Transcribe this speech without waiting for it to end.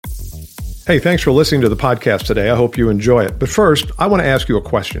Hey, thanks for listening to the podcast today. I hope you enjoy it. But first, I want to ask you a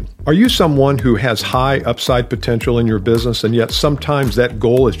question. Are you someone who has high upside potential in your business, and yet sometimes that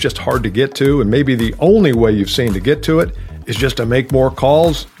goal is just hard to get to, and maybe the only way you've seen to get to it is just to make more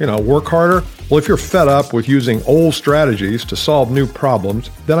calls, work harder? Well, if you're fed up with using old strategies to solve new problems,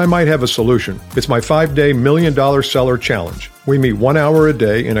 then I might have a solution. It's my 5-day $1 Million Seller Challenge. We meet 1 hour a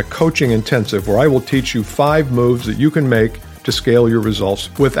day in a coaching intensive where I will teach you 5 moves that you can make to scale your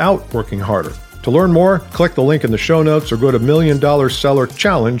results without working harder. To learn more, click the link in the show notes or go to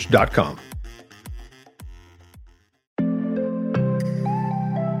 $1,000,000sellerchallenge.com.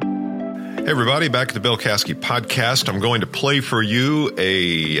 Hey everybody, back at the Bill Caskey podcast. I'm going to play for you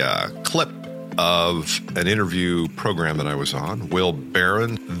a clip of an interview program that I was on, Will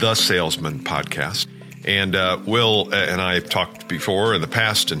Barron, The Salesman Podcast. And Will and I have talked before in the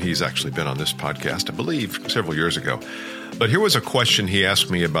past, and he's actually been on this podcast, I believe, several years ago. But here was a question he asked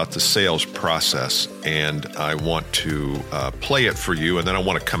me about the sales process, and I want to play it for you, and then I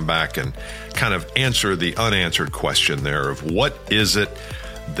want to come back and kind of answer the unanswered question there of what is it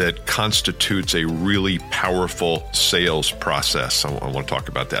that constitutes a really powerful sales process. I want to talk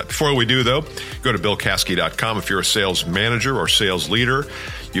about that. Before we do, though, go to BillCaskey.com. If you're a sales manager or sales leader,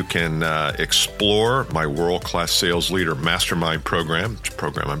 you can explore my world-class sales leader mastermind program. It's a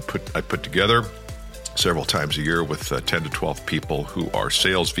program I put together several times a year with 10 to 12 people who are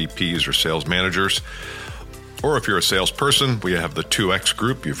sales VPs or sales managers. Or if you're a salesperson, we have the 2X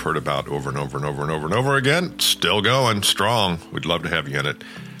group you've heard about over and over and over and over and over again. Still going strong. We'd love to have you in it.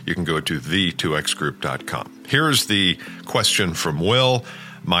 You can go to the2xgroup.com. Here's the question from Will,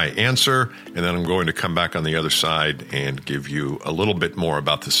 my answer, and then I'm going to come back on the other side and give you a little bit more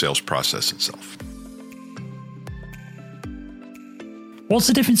about the sales process itself. What's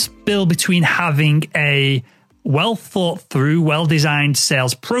the difference, Bill, between having a well thought through, well designed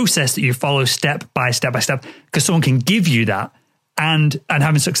sales process that you follow step by step, because someone can give you that, and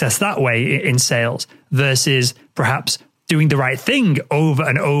having success that way in sales versus perhaps doing the right thing over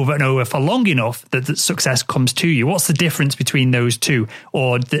and over and over for long enough that the success comes to you? What's the difference between those two,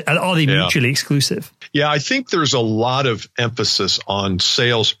 or are they mutually exclusive? Yeah, I think there's a lot of emphasis on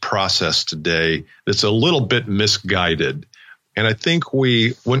sales process today that's a little bit misguided. And I think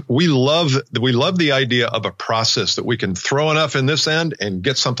we love the idea of a process that we can throw enough in this end and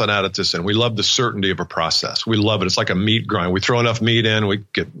get something out at this end. We love the certainty of a process. We love it. It's like a meat grind. We throw enough meat in, we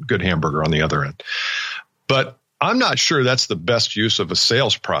get good hamburger on the other end. But I'm not sure that's the best use of a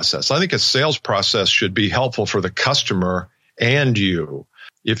sales process. I think a sales process should be helpful for the customer and you.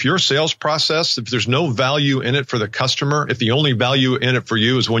 If your sales process, if there's no value in it for the customer, if the only value in it for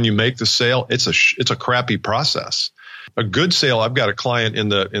you is when you make the sale, it's a crappy process. A good sale, I've got a client in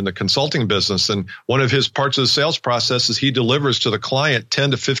the consulting business, and one of his parts of the sales process is he delivers to the client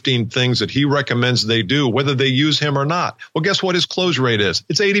 10 to 15 things that he recommends they do, whether they use him or not. Well, guess what his close rate is?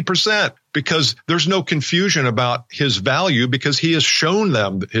 It's 80%, because there's no confusion about his value, because he has shown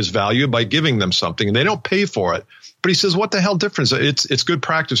them his value by giving them something, and they don't pay for it. But he says, what the hell difference? It's good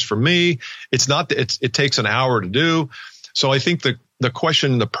practice for me. It's not, it takes an hour to do. So I think the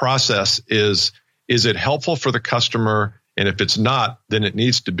question, the process is it helpful for the customer? And if it's not, then it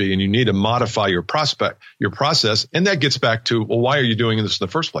needs to be, and you need to modify your process. And that gets back to, well, why are you doing this in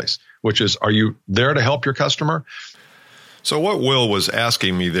the first place? Which is, are you there to help your customer? So what Will was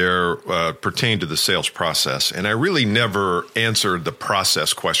asking me there pertained to the sales process. And I really never answered the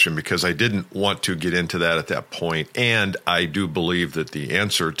process question because I didn't want to get into that at that point. And I do believe that the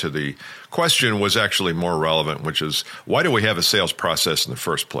answer to the question was actually more relevant, which is, why do we have a sales process in the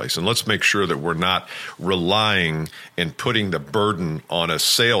first place? And let's make sure that we're not relying and putting the burden on a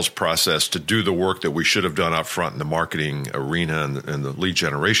sales process to do the work that we should have done up front in the marketing arena and the lead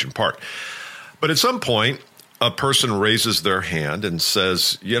generation part. But at some point, a person raises their hand and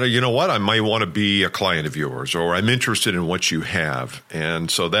says, you know what, I might want to be a client of yours, or I'm interested in what you have. And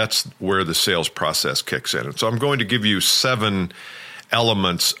so that's where the sales process kicks in. And so I'm going to give you 7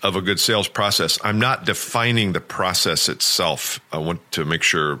 elements of a good sales process. I'm not defining the process itself. I want to make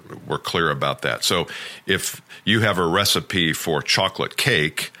sure we're clear about that. So if you have a recipe for chocolate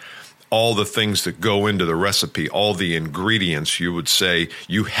cake, all the things that go into the recipe, all the ingredients, you would say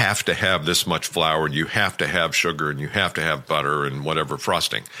you have to have this much flour, and you have to have sugar, and you have to have butter and whatever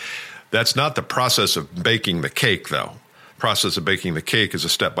frosting. That's not the process of baking the cake, though. Process of baking the cake is a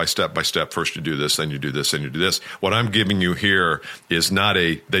step by step. First you do this, then you do this, then you do this. What I'm giving you here is not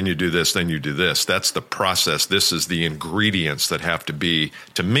then you do this, then you do this. That's the process. This is the ingredients that have to be,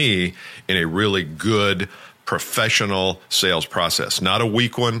 to me, in a really good professional sales process, not a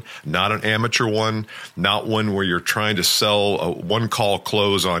weak one, not an amateur one, not one where you're trying to sell a one-call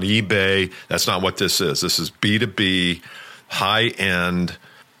close on eBay. That's not what this is. This is B2B, high-end,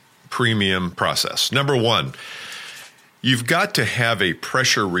 premium process. Number one, you've got to have a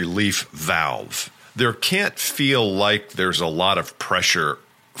pressure relief valve. There can't feel like there's a lot of pressure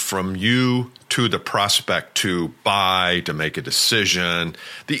from you to the prospect to buy, to make a decision.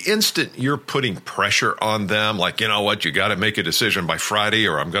 The instant you're putting pressure on them, like, you know what, you got to make a decision by Friday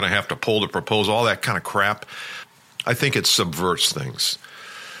or I'm going to have to pull the proposal, all that kind of crap, I think it subverts things.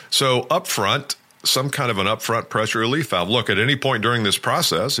 So upfront, some kind of an upfront pressure relief valve. Look, at any point during this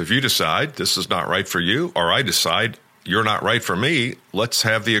process, if you decide this is not right for you, or I decide you're not right for me, let's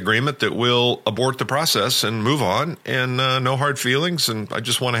have the agreement that we'll abort the process and move on, and no hard feelings. And I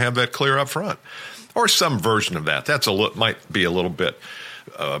just want to have that clear up front, or some version of that. That's might be a little bit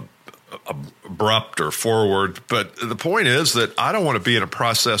abrupt or forward. But the point is that I don't want to be in a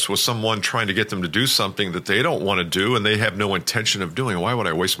process with someone trying to get them to do something that they don't want to do and they have no intention of doing. Why would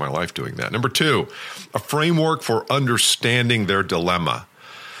I waste my life doing that? Number two, a framework for understanding their dilemma.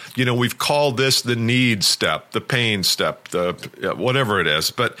 You know, we've called this the need step, the pain step, the whatever it is,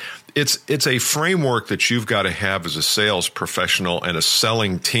 but it's a framework that you've got to have as a sales professional and a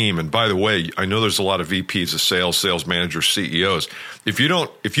selling team. And by the way, I know there's a lot of VPs of sales managers, CEOs.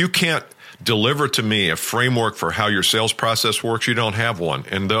 If you can't deliver to me a framework for how your sales process works, you don't have one.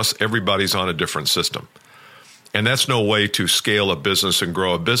 And thus everybody's on a different system. And that's no way to scale a business and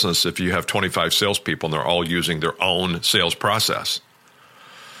grow a business if you have 25 salespeople and they're all using their own sales process.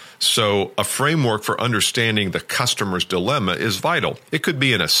 So a framework for understanding the customer's dilemma is vital. It could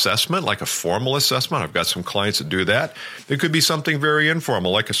be an assessment, like a formal assessment. I've got some clients that do that. It could be something very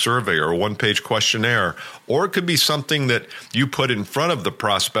informal, like a survey or a one-page questionnaire. Or it could be something that you put in front of the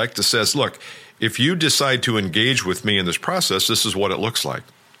prospect that says, look, if you decide to engage with me in this process, this is what it looks like.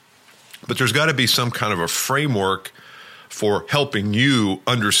 But there's got to be some kind of a framework for helping you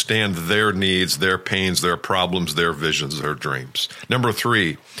understand their needs, their pains, their problems, their visions, their dreams. Number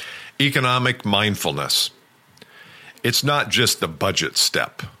three, economic mindfulness. It's not just the budget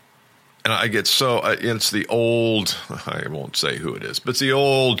step. And I get it's the old, I won't say who it is, but it's the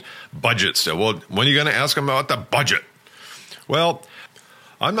old budget step. Well, when are you going to ask them about the budget? Well,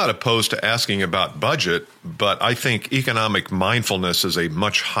 I'm not opposed to asking about budget, but I think economic mindfulness is a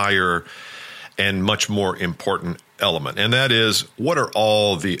much higher and much more important element. And that is, what are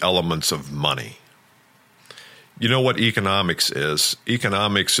all the elements of money? You know what economics is?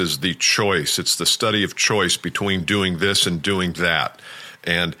 Economics is the choice. It's the study of choice between doing this and doing that.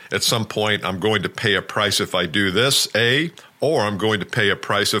 And at some point, I'm going to pay a price if I do this, A, or I'm going to pay a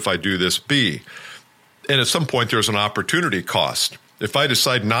price if I do this, B. And at some point, there's an opportunity cost. If I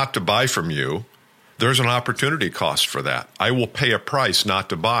decide not to buy from you, there's an opportunity cost for that. I will pay a price not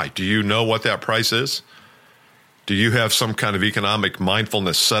to buy. Do you know what that price is? Do you have some kind of economic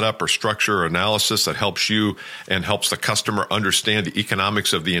mindfulness setup or structure or analysis that helps you and helps the customer understand the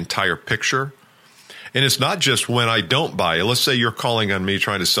economics of the entire picture? And it's not just when I don't buy. Let's say you're calling on me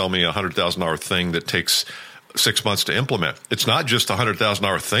trying to sell me a $100,000 thing that takes 6 months to implement. It's not just a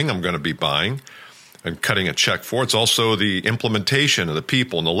 $100,000 thing I'm going to be buying and cutting a check for. It's also the implementation of the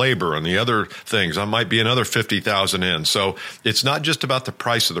people and the labor and the other things. I might be another $50,000 in. So it's not just about the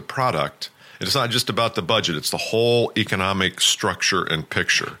price of the product. It's not just about the budget. It's the whole economic structure and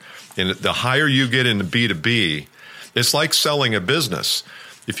picture. And the higher you get into B2B, it's like selling a business.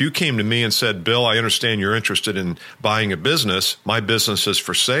 If you came to me and said, Bill, I understand you're interested in buying a business. My business is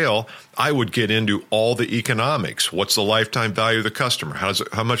for sale. I would get into all the economics. What's the lifetime value of the customer?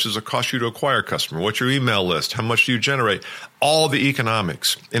 How much does it cost you to acquire a customer? What's your email list? How much do you generate? All the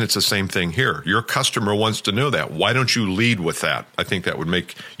economics. And it's the same thing here. Your customer wants to know that. Why don't you lead with that? I think that would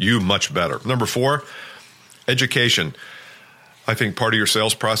make you much better. Number four, education. I think part of your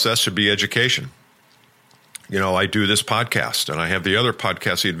sales process should be education. You know, I do this podcast and I have the other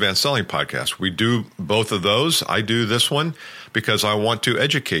podcast, the Advanced Selling Podcast. We do both of those. I do this one because I want to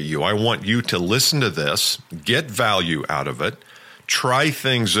educate you. I want you to listen to this, get value out of it, try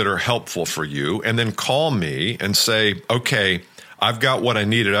things that are helpful for you, and then call me and say, okay, I've got what I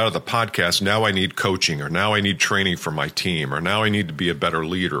needed out of the podcast. Now I need coaching, or now I need training for my team, or now I need to be a better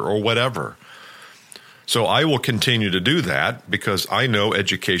leader, or whatever. So I will continue to do that because I know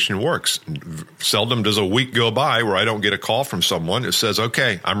education works. Seldom does a week go by where I don't get a call from someone who says,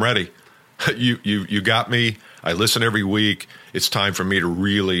 okay, I'm ready. You got me. I listen every week. It's time for me to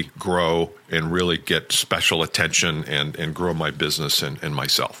really grow and really get special attention and grow my business and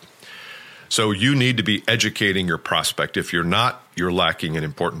myself. So you need to be educating your prospect. If you're not, you're lacking an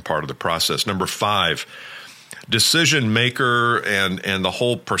important part of the process. Number five, decision maker and the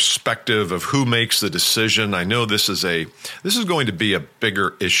whole perspective of who makes the decision. I know this is going to be a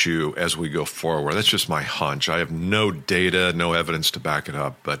bigger issue as we go forward. That's just my hunch. I have no data, no evidence to back it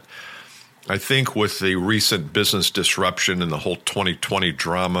up, but I think with the recent business disruption and the whole 2020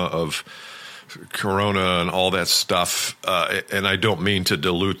 drama of Corona and all that stuff, and I don't mean to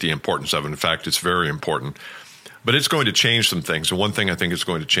dilute the importance of it. In fact, it's very important. But it's going to change some things. And one thing I think it's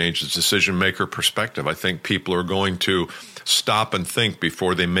going to change is decision maker perspective. I think people are going to stop and think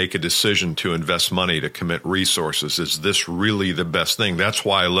before they make a decision to invest money, to commit resources. Is this really the best thing? That's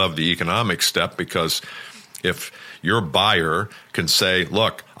why I love the economic step, because if your buyer can say,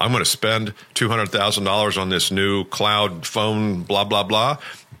 look, I'm going to spend $200,000 on this new cloud phone, blah, blah, blah,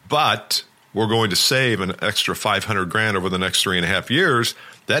 but we're going to save an extra $500,000 over the next 3.5 years,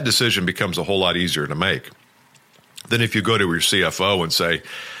 that decision becomes a whole lot easier to make. Then if you go to your CFO and say,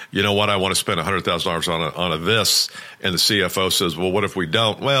 you know what, I want to spend $100,000 on this, and the CFO says, well, what if we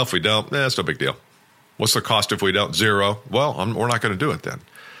don't? Well, if we don't, it's no big deal. What's the cost if we don't? Zero. Well, we're not going to do it then.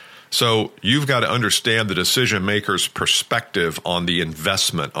 So you've got to understand the decision maker's perspective on the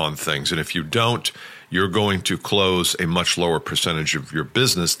investment on things. And if you don't, you're going to close a much lower percentage of your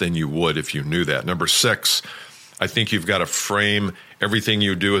business than you would if you knew that. Number 6, I think you've got to frame everything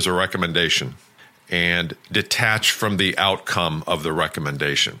you do as a recommendation and detach from the outcome of the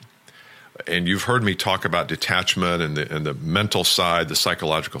recommendation. And you've heard me talk about detachment and the mental side, the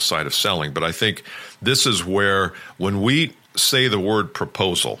psychological side of selling. But I think this is where, when we say the word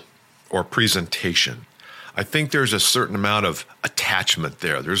proposal or presentation, I think there's a certain amount of attachment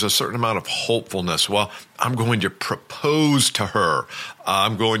there. There's a certain amount of hopefulness. Well, I'm going to propose to her.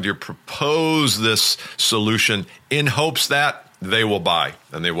 I'm going to propose this solution in hopes that they will buy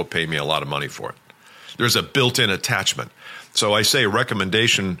and they will pay me a lot of money for it. There's a built-in attachment. So I say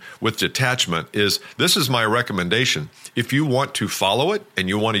recommendation with detachment is, this is my recommendation. If you want to follow it and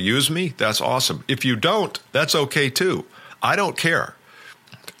you want to use me, that's awesome. If you don't, that's okay too. I don't care.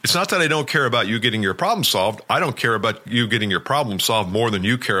 It's not that I don't care about you getting your problem solved. I don't care about you getting your problem solved more than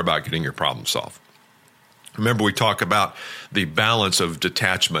you care about getting your problem solved. Remember, we talk about the balance of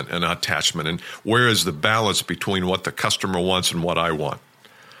detachment and attachment, and where is the balance between what the customer wants and what I want.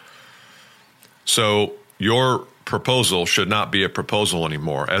 So your proposal should not be a proposal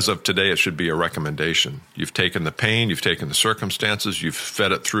anymore. As of today, it should be a recommendation. You've taken the pain, you've taken the circumstances, you've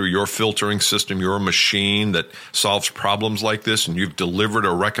fed it through your filtering system, your machine that solves problems like this, and you've delivered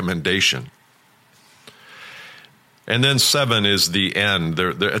a recommendation. And then 7 is the end.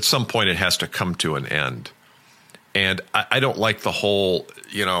 At some point, it has to come to an end. And I don't like the whole,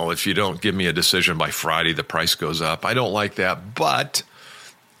 if you don't give me a decision by Friday, the price goes up. I don't like that. But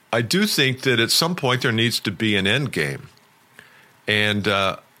I do think that at some point there needs to be an end game. And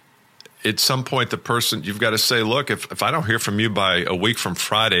at some point, you've got to say, look, if I don't hear from you by a week from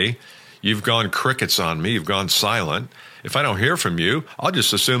Friday, you've gone crickets on me, you've gone silent. If I don't hear from you, I'll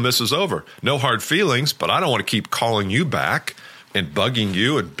just assume this is over. No hard feelings, but I don't want to keep calling you back and bugging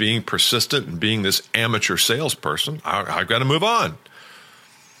you and being persistent and being this amateur salesperson. I've got to move on.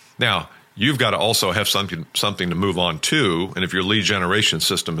 Now, you've got to also have something to move on to. And if your lead generation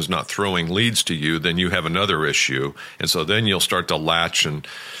system is not throwing leads to you, then you have another issue. And so then you'll start to latch and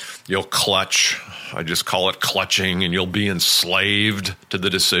you'll clutch. I just call it clutching, and you'll be enslaved to the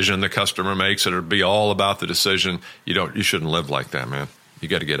decision the customer makes. It'll be all about the decision. You shouldn't live like that, man. You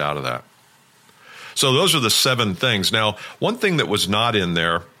got to get out of that. So those are the 7 things. Now, one thing that was not in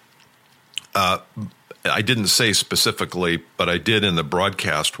there, I didn't say specifically, but I did in the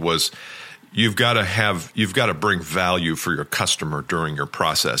broadcast, was you've got to bring value for your customer during your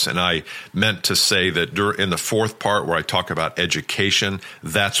process. And I meant to say that in the 4th part where I talk about education,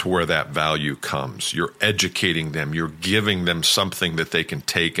 that's where that value comes. You're educating them. You're giving them something that they can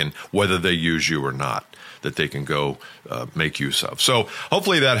take, and whether they use you or not, that they can go make use of. So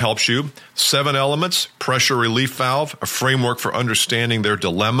hopefully that helps you. 7 elements: pressure relief valve, a framework for understanding their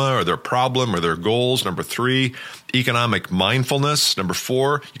dilemma or their problem or their goals. Number 3, economic mindfulness. Number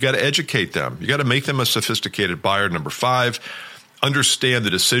 4, you got to educate them. You got to make them a sophisticated buyer. Number 5, understand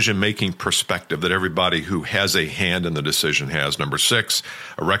the decision-making perspective that everybody who has a hand in the decision has. Number 6,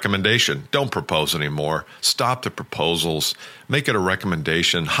 a recommendation. Don't propose anymore. Stop the proposals. Make it a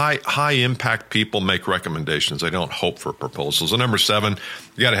recommendation. High-impact people make recommendations. They don't hope for proposals. And number 7,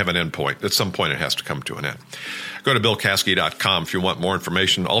 you got to have an end point. At some point, it has to come to an end. Go to BillCaskey.com if you want more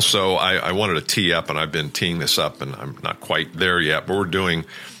information. Also, I wanted to tee up, and I've been teeing this up, and I'm not quite there yet, but we're doing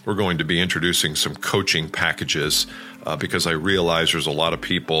we're going to be introducing some coaching packages because I realize there's a lot of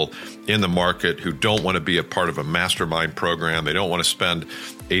people in the market who don't want to be a part of a mastermind program. They don't want to spend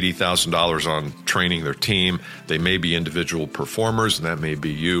 $80,000 on training their team. They may be individual performers, and that may be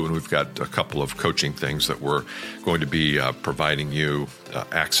you. And we've got a couple of coaching things that we're going to be providing you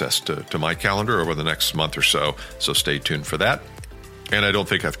access to my calendar over the next month or so. So stay tuned for that. And I don't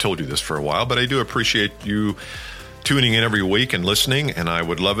think I've told you this for a while, but I do appreciate you tuning in every week and listening. And I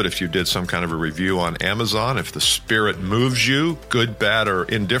would love it if you did some kind of a review on Amazon. If the spirit moves you, good, bad, or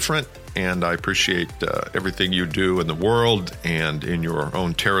indifferent. And I appreciate everything you do in the world and in your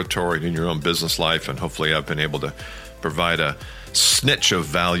own territory and in your own business life. And hopefully I've been able to provide a snitch of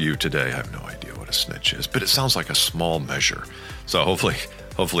value today. I have no idea what a snitch is, but it sounds like a small measure. So hopefully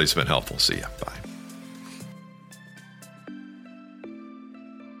it's been helpful. See ya. Bye.